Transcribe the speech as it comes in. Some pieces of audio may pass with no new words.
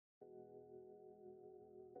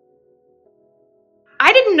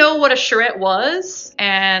know what a charrette was,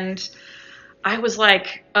 and I was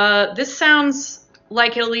like, this sounds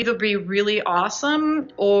like it'll either be really awesome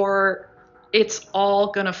or it's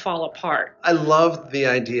all gonna fall apart. I loved the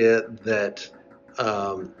idea that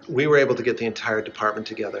we were able to get the entire department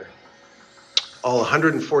together, all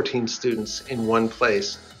 114 students in one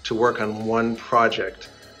place to work on one project,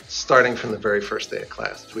 starting from the very first day of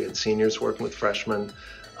class. We had seniors working with freshmen,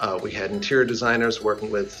 we had interior designers working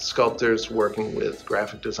with sculptors, working with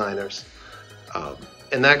graphic designers,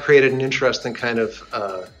 and that created an interesting kind of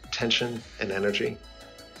tension and energy.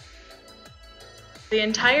 The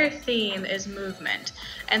entire theme is movement,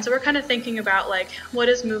 and so we're kind of thinking about like, what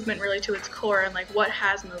is movement really to its core, and like what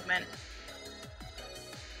has movement?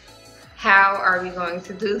 How are we going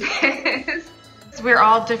to do this? We're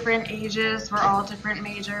all different ages, we're all different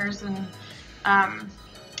majors, and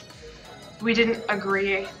we didn't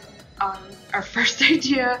agree on our first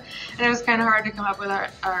idea, and it was kind of hard to come up with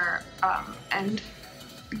our end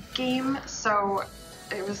game, so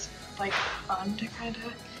it was like fun to kind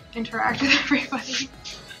of interact with everybody.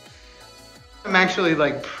 I'm actually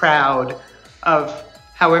like proud of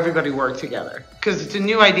how everybody worked together, because it's a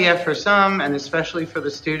new idea for some and especially for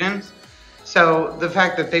the students. So the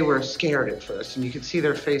fact that they were scared at first and you could see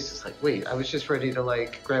their faces like, wait, I was just ready to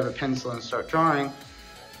like grab a pencil and start drawing.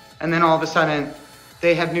 And then all of a sudden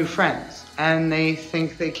they have new friends and they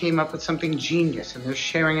think they came up with something genius and they're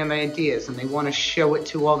sharing their ideas and they want to show it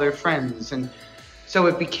to all their friends. And so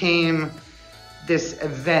it became this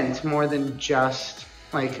event more than just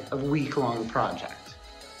like a week-long project.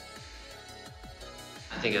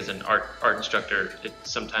 I think as an art instructor,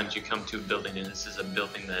 sometimes you come to a building and this is a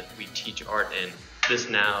building that we teach art in.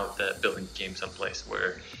 The building became someplace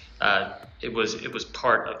where it was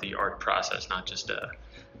part of the art process, not just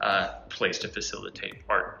a place to facilitate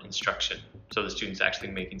art instruction. So the students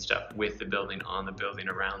actually making stuff with the building, on the building,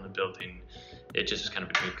 around the building. It just was kind of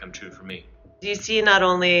a dream come true for me. You see not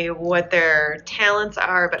only what their talents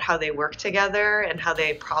are, but how they work together and how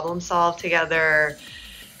they problem solve together.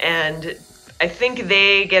 And I think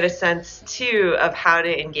they get a sense too of how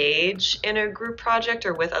to engage in a group project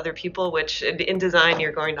or with other people, which in design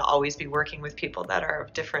you're going to always be working with people that are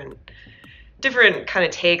of different kind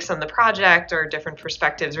of takes on the project or different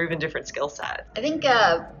perspectives or even different skill sets. I think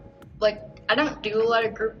like I don't do a lot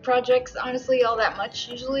of group projects honestly all that much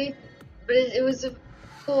usually, but it was a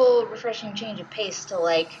cool refreshing change of pace to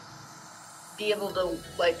like be able to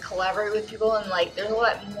like collaborate with people, and like there's a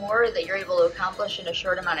lot more that you're able to accomplish in a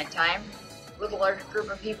short amount of time with a large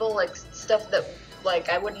group of people, like stuff that like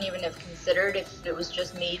I wouldn't even have considered if it was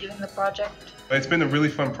just me doing the project. It's been a really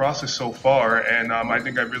fun process so far, and I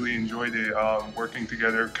think I really enjoyed it, working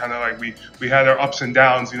together. Kind of like we had our ups and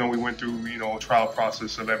downs, we went through a trial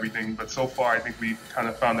process of everything, but so far I think we kind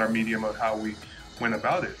of found our medium of how we went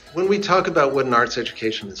about it. When we talk about what an arts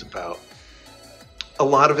education is about, a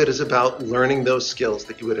lot of it is about learning those skills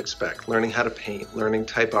that you would expect, learning how to paint, learning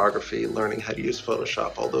typography, learning how to use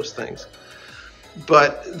Photoshop, all those things.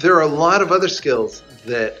 But there are a lot of other skills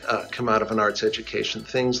that come out of an arts education,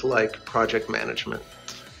 things like project management,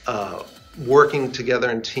 working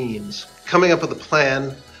together in teams, coming up with a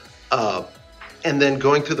plan, and then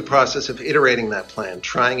going through the process of iterating that plan,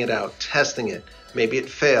 trying it out, testing it. Maybe it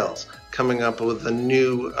fails, coming up with a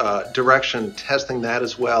new direction, testing that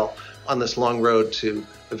as well on this long road to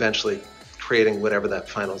eventually creating whatever that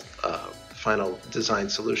final design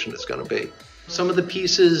solution is going to be. Some of the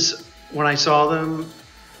pieces, when I saw them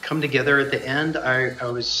come together at the end, I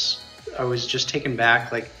was just taken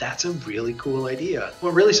back, like, that's a really cool idea.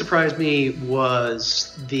 What really surprised me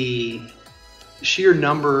was the sheer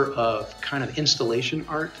number of kind of installation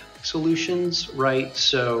art solutions, right?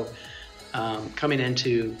 So coming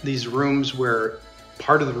into these rooms where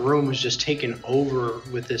part of the room was just taken over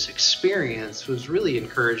with this experience was really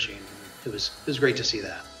encouraging. It was great to see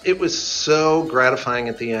that. It was so gratifying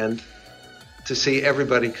at the end to see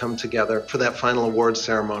everybody come together for that final awards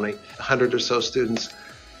ceremony. 100 or so students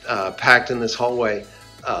packed in this hallway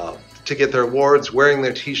to get their awards, wearing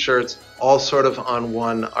their t-shirts, all sort of on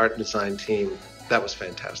one art and design team. That was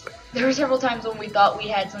fantastic. There were several times when we thought we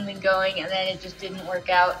had something going and then it just didn't work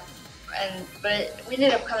out, but we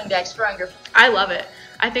ended up coming back stronger. I love it.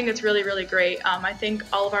 I think it's really, really great. I think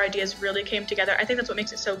all of our ideas really came together. I think that's what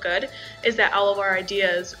makes it so good, is that all of our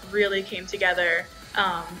ideas really came together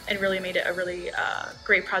and really made it a really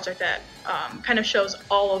great project that kind of shows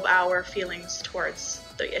all of our feelings towards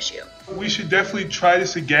the issue. We should definitely try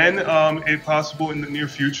this again, if possible, in the near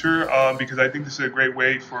future, because I think this is a great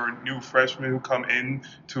way for new freshmen who come in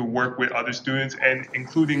to work with other students, and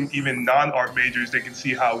including even non-art majors. They can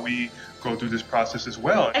see how we go through this process as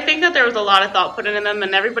well. I think that there was a lot of thought put into them,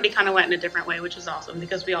 and everybody kind of went in a different way, which was awesome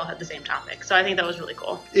because we all had the same topic. So I think that was really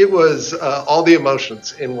cool. It was all the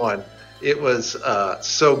emotions in one. It was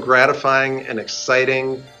so gratifying and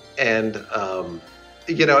exciting, and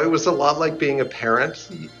it was a lot like being a parent.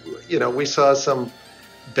 We saw some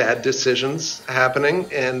bad decisions happening,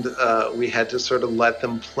 and we had to sort of let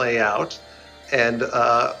them play out and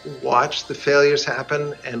watch the failures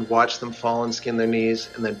happen and watch them fall and skin their knees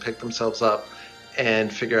and then pick themselves up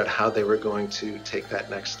and figure out how they were going to take that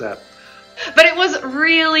next step. But it was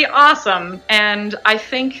really awesome, and I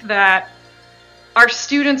think that our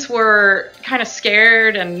students were kind of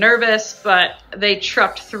scared and nervous, but they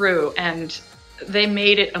trucked through and they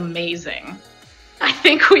made it amazing. I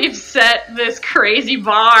think we've set this crazy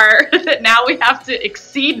bar that now we have to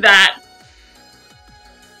exceed that